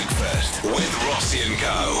City Breakfast with Rossi and Co.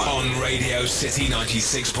 on Radio City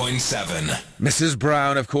 96.7. Mrs.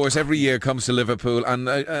 Brown, of course, every year comes to Liverpool, and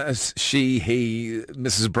as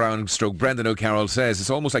Mrs. Brown / Brendan O'Carroll says,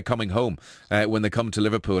 it's almost like coming home when they come to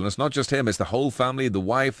Liverpool. And it's not just him, it's the whole family, the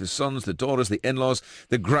wife, the sons, the daughters, the in-laws,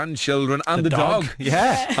 the grandchildren, and the dog.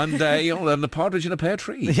 Yeah. And the partridge in a pear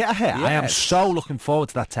tree. Yeah, yes. I am so looking forward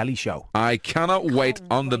to that telly show. I cannot wait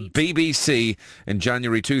on the BBC in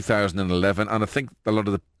January 2011, and I think a lot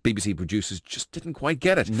of the BBC producers just didn't quite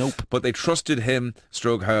get it. Nope. But they trusted him,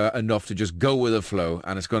 /her, enough to just go with the flow,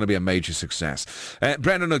 and it's going to be a major success.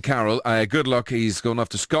 Brendan O'Carroll, good luck. He's going off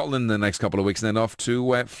to Scotland in the next couple of weeks and then off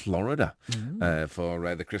to Florida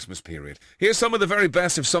for the Christmas period. Here's some of the very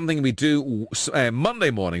best of something we do Monday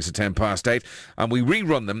mornings at 8:10, and we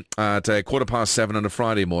rerun them at 7:15 on a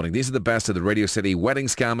Friday morning. These are the best of the Radio City wedding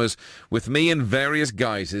scammers with me in various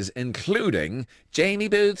guises, including Jamie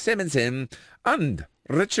Booth Simonson and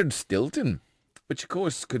Richard Stilton, which of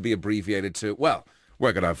course could be abbreviated to, well,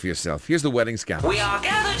 work it out for yourself. Here's the wedding scammer. We are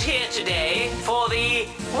gathered here today for the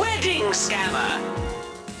wedding scammer.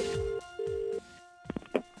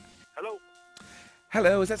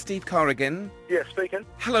 Hello, is that Steve Corrigan? Yeah, speaking.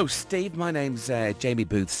 Hello, Steve. My name's Jamie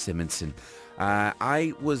Booth Simonson.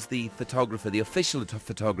 I was the photographer, the official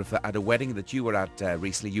photographer at a wedding that you were at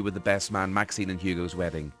recently. You were the best man, Maxine and Hugo's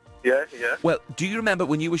wedding. Yeah. Well, do you remember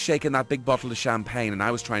when you were shaking that big bottle of champagne and I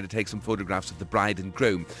was trying to take some photographs of the bride and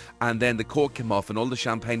groom, and then the cork came off and all the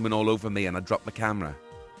champagne went all over me and I dropped my camera?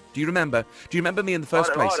 Do you remember? Do you remember me in the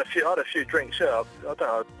first place? I had a few drinks, yeah. I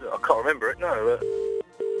can't remember it, no.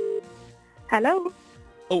 Hello?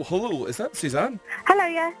 Oh, hello. Is that Suzanne? Hello,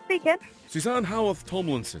 yeah, speaking. Suzanne Howarth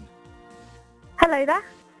Tomlinson. Hello there.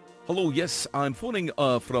 Hello, yes. I'm phoning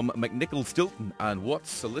from McNichol Stilton and Watts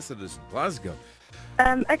Solicitors in Glasgow.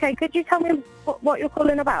 Okay, could you tell me what you're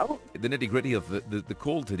calling about? The nitty-gritty of the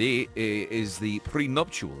call today is the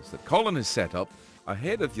prenuptials that Colin has set up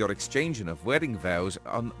ahead of your exchanging of wedding vows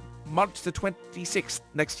on March the 26th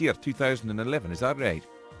next year, 2011. Is that right?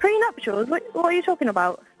 Prenuptials? What are you talking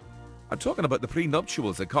about? I'm talking about the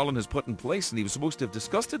prenuptials that Colin has put in place, and he was supposed to have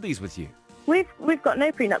discussed these with you. We've got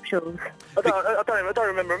no prenuptials. I don't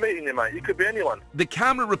remember meeting you, mate. You could be anyone. The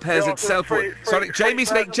camera repairs itself. Sorry,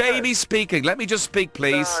 Jamie's speaking. Let me just speak,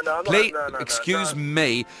 please. No, excuse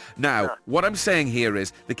me. Now, what I'm saying here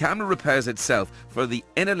is the camera repairs itself for the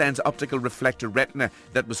inner lens optical reflector retina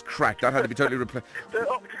that was cracked. That had to be totally replaced. The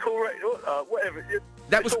optical retina, whatever.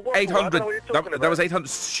 That was 800. That was 800.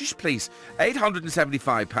 Shh, please.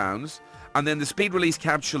 £875. And then the speed release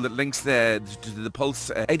capsule that links to the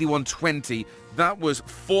Pulse 8120, that was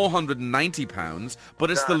 £490.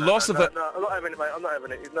 But it's the loss of it. No, I'm not having it, mate. I'm not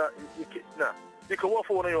having it. No. You can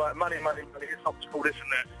waffle all you like. Money. It's optical, this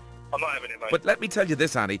and that. I'm not having it, mate. But let me tell you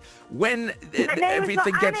this, Annie. When everything it's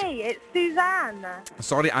not gets... Annie, it's Suzanne.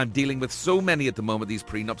 Sorry, I'm dealing with so many at the moment, these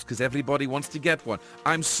prenups, because everybody wants to get one.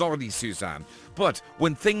 I'm sorry, Suzanne. But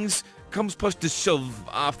when things comes push to shove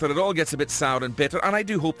after it all gets a bit sour and bitter, and I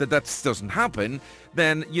do hope that doesn't happen,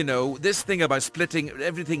 then, you know, this thing about splitting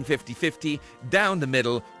everything 50-50 down the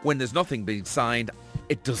middle when there's nothing being signed,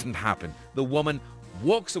 it doesn't happen. The woman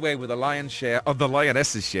walks away with a lion's share of the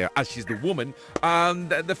lioness's share, as she's the woman, and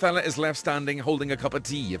the fella is left standing holding a cup of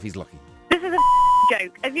tea if he's lucky. This is a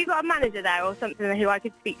joke. Have you got a manager there or something who I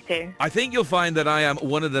could speak to? I think you'll find that I am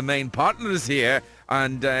one of the main partners here,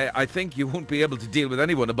 and I think you won't be able to deal with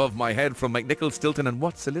anyone above my head from McNichol, Stilton and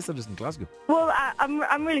Watts Solicitors in Glasgow. Well,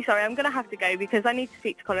 I'm really sorry. I'm going to have to go because I need to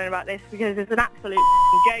speak to Colin about this because it's an absolute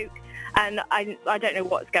joke. And I don't know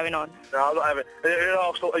what's going on. No, I'm not having it.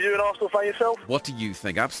 Are you an Arsenal fan yourself? What do you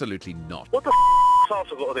think? Absolutely not. What the f***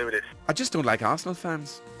 Arsenal got to do with this? I just don't like Arsenal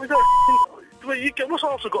fans. What's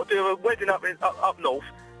Arsenal got to do with a wedding up north?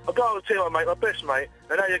 I go over to you, mate, my best mate,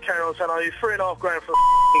 and now you're carrying on saying, are you £3.5 grand for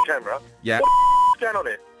a camera? Yeah. What's going on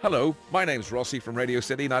here? Hello, my name's Rossi from Radio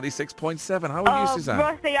City 96.7. How are you, Suzanne?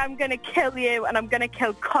 Rossi, I'm going to kill you, and I'm going to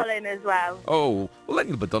kill Colin as well. Oh, well then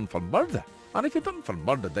you'll be done for murder. And if you're done for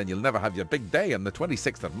murder, then you'll never have your big day on the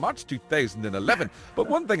 26th of March 2011. But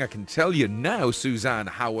one thing I can tell you now, Suzanne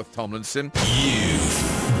Howarth Tomlinson.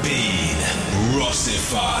 You've been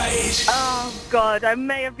Rossified. Oh, God, I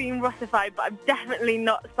may have been Rossified, but I'm definitely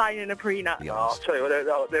not signing a prenup. Oh, I'll tell you what, they're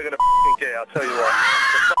going to f***ing get it. I'll tell you what.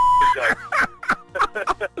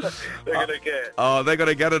 They're going to get it. Oh, they're going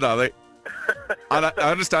to get it, are they? And I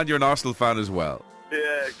understand you're an Arsenal fan as well.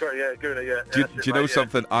 Yeah, great, yeah, good, yeah. Do you know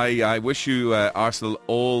something? I wish you, Arsenal,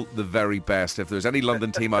 all the very best. If there's any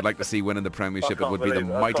London team I'd like to see winning the Premiership, it would be the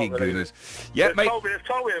mighty Gooners. Yeah, mate. They've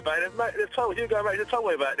told me about it, mate. They've told me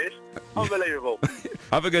about this. Unbelievable.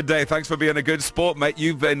 Have a good day. Thanks for being a good sport, mate.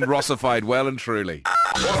 You've been Rossified well and truly.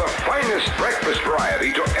 For the finest breakfast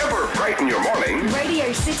variety to ever brighten your morning.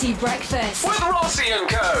 Radio City Breakfast. With Rossi and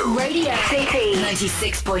Co. Radio City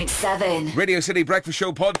 96.7. Radio City Breakfast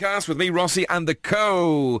Show podcast with me, Rossi, and the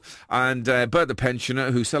Co. And Bert the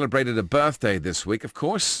pensioner, who celebrated a birthday this week, of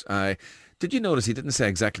course. Did you notice he didn't say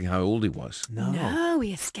exactly how old he was? No,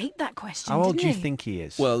 he escaped that question. How old didn't do you he? think he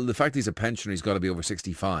is? Well, the fact he's a pensioner, he's got to be over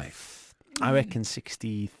 65. I reckon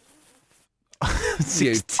 60...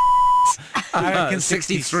 I reckon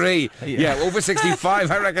 63. Yeah, over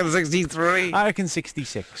 65. I reckon 63. I reckon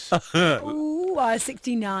 66. Ooh,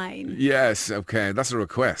 69. Yes, okay. That's a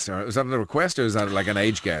request. Is that a request or is that like an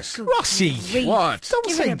age guess? Rossi! What?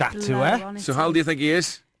 Don't say that to her. So how old do you think he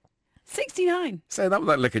is? 69. Say that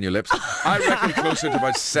without licking your lips. I reckon closer to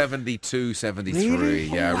about 72, 73. Really?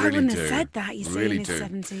 Yeah, I really wouldn't do. have said that. He's really in his do.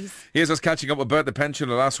 70s. Here's us catching up with Bert the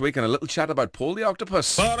pensioner last week and a little chat about Paul the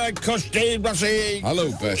octopus. Hello,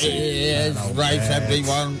 Bertie. Yes, right,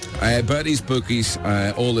 everyone. Bertie's bookies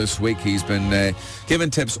all this week. He's been giving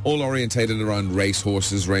tips all orientated around race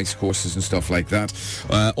courses and stuff like that.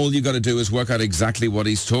 All you got to do is work out exactly what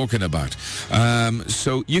he's talking about.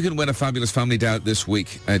 So you can win a fabulous family day out this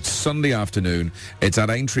week. It's Sunday afternoon. It's at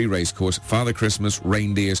Aintree Racecourse. Father Christmas,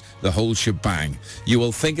 reindeers, the whole shebang. You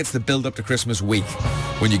will think it's the build-up to Christmas week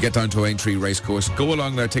when you get down to Aintree Racecourse. Go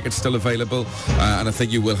along there. Tickets still available. And I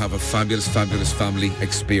think you will have a fabulous, fabulous family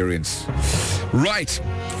experience. Right.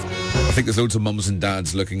 I think there's loads of mums and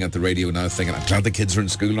dads looking at the radio now thinking, I'm glad the kids are in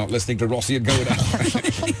school, not listening to Rossi and Goda.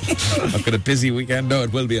 I've got a busy weekend. No,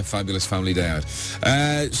 it will be a fabulous family day out.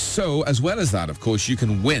 So, as well as that, of course, you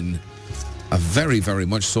can win a very, very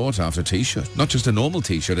much sought-after T-shirt. Not just a normal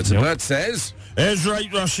T-shirt. It's a Bert Says... Is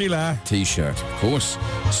right, Rossi, lad. T-shirt, of course.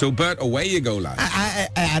 So, Bert, away you go, lad.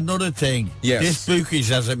 Another thing. Yes. This bookies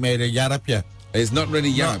hasn't made a yarp yet. It's not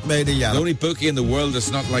really yarp. Not made a yarp. The only bookie in the world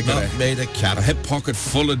that's not like made a cat. A hip pocket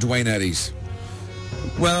full of Dwayne Eddies.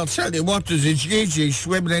 Well, I'll tell you what, there's a Gigi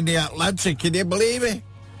swimming in the Atlantic. Can you believe it?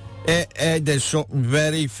 There's something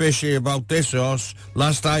very fishy about this horse.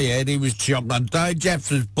 Last I heard, he was chomping on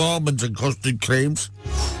digestives, bourbons and custard creams.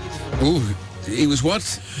 Ooh, he was what?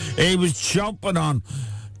 He was chomping on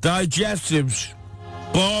digestives,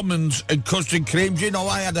 bourbons and custard creams. You know,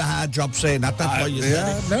 I had a hard job saying that. That's why you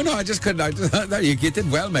said it. No, I just couldn't. No, you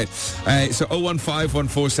did well, mate. So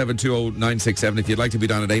 015-147-20967 if you'd like to be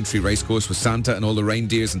down at Aintree Racecourse with Santa and all the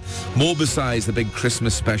reindeers and more besides the big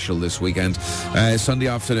Christmas special this weekend, Sunday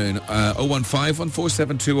afternoon.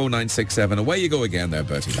 015-147-20967. Away you go again there,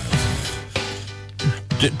 Bertie.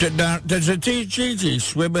 There's a TGG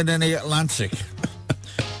swimming in the Atlantic.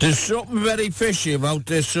 There's something very fishy about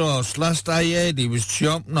this horse. Last I heard, he was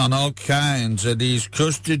chomping on all kinds of these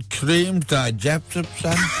custard creams, digestives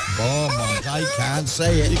and bourbons. I can't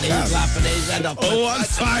say it. You can't. He's laughing his head up.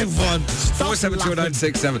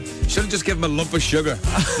 015-147-20967. Should have just given him a lump of sugar.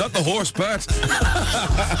 Not the horse, Bert.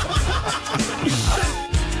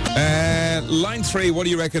 Line 3, what do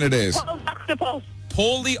you reckon it is?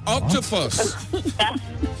 Paul the octopus.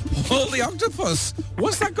 Paul the octopus.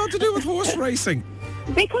 What's that got to do with horse racing?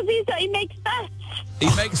 Because he makes bets. He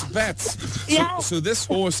makes bets. Yeah. So this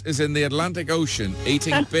horse is in the Atlantic Ocean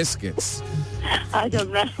eating biscuits. I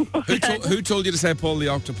don't know. Who told you to say Paul the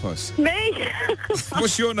octopus? Me.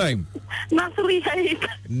 What's your name? Natalie Haig.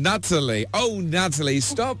 Natalie. Oh, Natalie,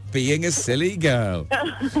 stop being a silly girl.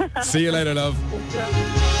 See you later, love.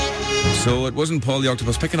 So it wasn't Paul the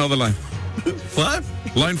octopus. Pick another line. What?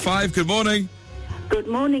 Line 5, good morning. Good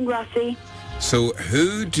morning, Rossi. So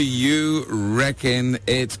who do you reckon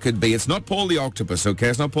it could be? It's not Paul the octopus, okay?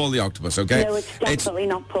 It's not Paul the octopus, okay? No, it's definitely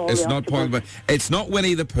not Paul It's the not Paul, octopus. but it's not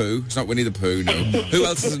Winnie the Pooh. It's not Winnie the Pooh, no. Who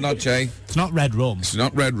else is it not, Jay? It's not Red Rum. It's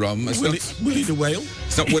not Red Rum. It's Willie the Whale.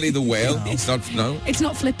 It's not Willie the Whale. No. It's not, no. It's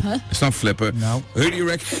not Flipper. It's not Flipper. No. Who do you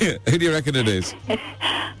reckon? Who do you reckon it is?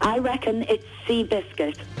 I reckon it's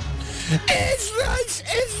Seabiscuit. It's right,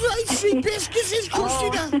 Seabiscuit is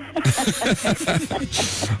custard.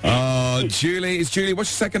 Oh, Julie. It's Julie.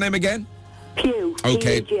 What's your second name again? Pew.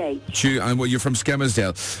 Okay. P-U-G-H. And well, you're from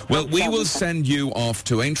Skelmersdale. Well, we will send you off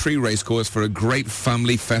to Aintree Racecourse for a great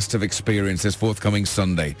family festive experience this forthcoming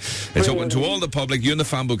Sunday. It's open to all the public. You and the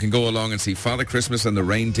family can go along and see Father Christmas and the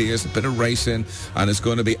reindeers, a bit of racing, and it's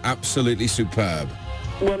going to be absolutely superb.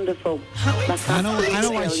 Wonderful. I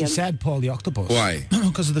know why she said Paul the octopus. Why?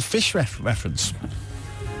 Because of the fish reference.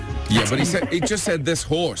 Yeah, but he just said this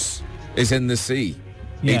horse is in the sea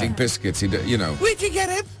eating biscuits. You know. Where'd you get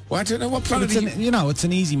him? Well, I don't know what planet. It's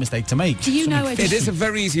an easy mistake to make. Do you know it? It is a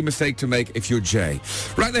very easy mistake to make if you're Jay.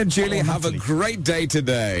 Right then, Julie, have a great day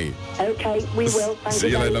today. Okay, we will. Thank See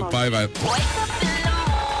you very later. much. Bye-bye.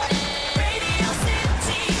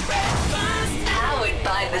 Powered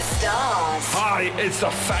by the stars. Hi, it's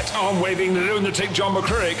the fat arm-waving lunatic John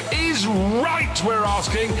McCrick. Is right, we're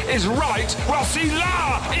asking. Is right Rossi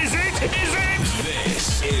La? Is it? Is it?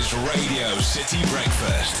 This is Radio City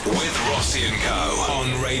Breakfast with Rossi and Co.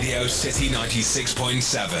 on Radio City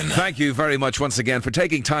 96.7. Thank you very much once again for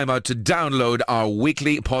taking time out to download our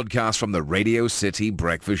weekly podcast from the Radio City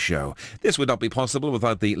Breakfast Show. This would not be possible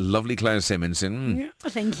without the lovely Claire Simonson.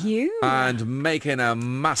 Thank you. And making a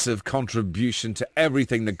massive contribution to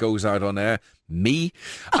everything that goes out on air, me.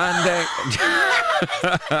 And,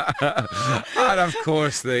 and of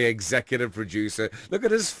course, the executive producer. Look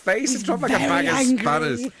at his face. It's dropped like a bag of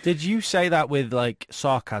spanners. Did you say that with, like,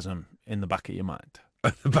 sarcasm in the back of your mind?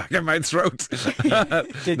 the back of my throat.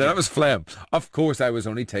 No, that was phlegm. Of course, I was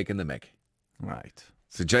only taking the mick. Right.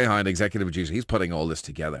 So Jay Hind, executive producer, he's putting all this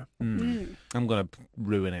together. I'm going to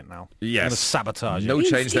ruin it now. Yes. I'm going to sabotage it. No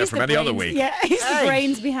change there from any other week. Yeah, he's the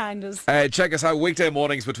brains behind us. Check us out weekday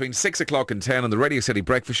mornings between 6 o'clock and 10 on the Radio City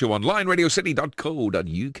Breakfast Show online,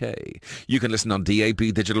 radiocity.co.uk. You can listen on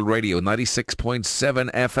DAB Digital Radio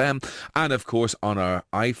 96.7 FM and, of course, on our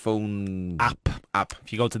iPhone app.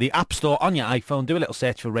 If you go to the App Store on your iPhone, do a little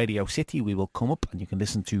search for Radio City, we will come up and you can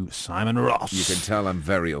listen to Simon Ross. You can tell I'm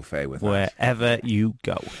very au fait with that. Wherever you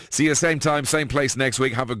go. See you same time, same place next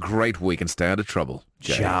week. Have a great week and stay out of trouble.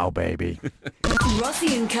 Jay. Ciao, baby.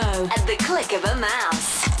 Rossi and Co. at the click of a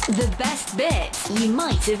mouse. The best bits you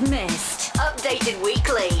might have missed. Updated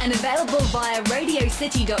weekly and available via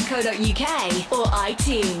radiocity.co.uk or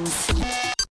iTunes.